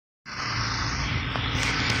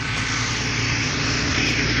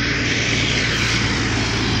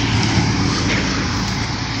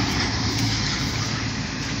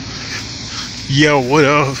Yo, what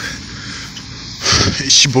up?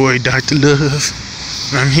 It's your boy Dr. Love.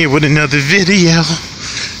 I'm here with another video.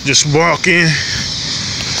 Just walking.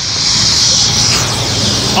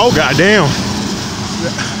 Oh goddamn.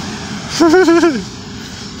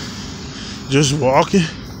 Just walking.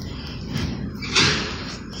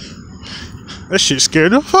 That shit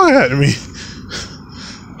scared the fuck out of me.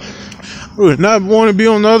 I would not want to be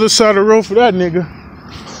on the other side of the road for that nigga.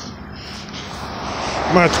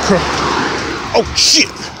 I'm about to cross. Oh shit!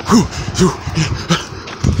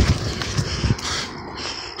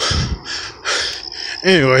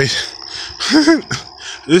 Anyways,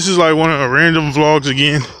 this is like one of the random vlogs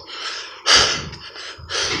again.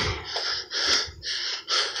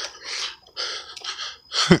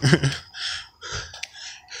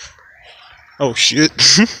 Oh shit!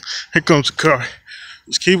 Here comes the car.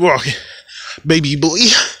 Just keep walking, baby boy.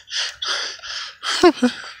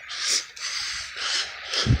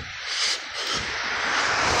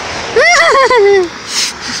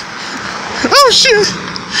 Oh shit!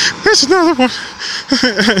 That's another one.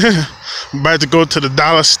 I'm about to go to the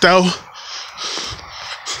dollar store.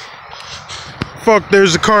 Fuck,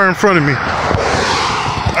 there's a car in front of me.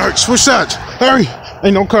 Alright, switch sides. Hurry.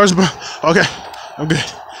 Ain't no cars, bro. Okay, I'm good.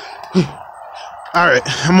 Alright,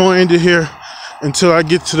 I'm gonna end it here until I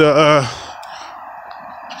get to the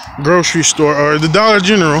grocery store or the Dollar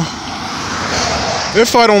General.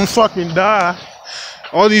 If I don't fucking die.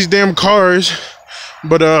 All these damn cars.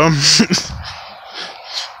 But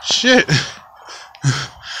shit.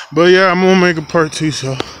 But yeah, I'm gonna make a part 2,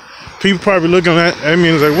 so people probably looking at me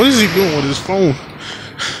and like, what is he doing with his phone?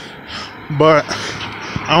 But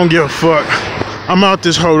I don't give a fuck. I'm out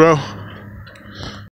this hoe though.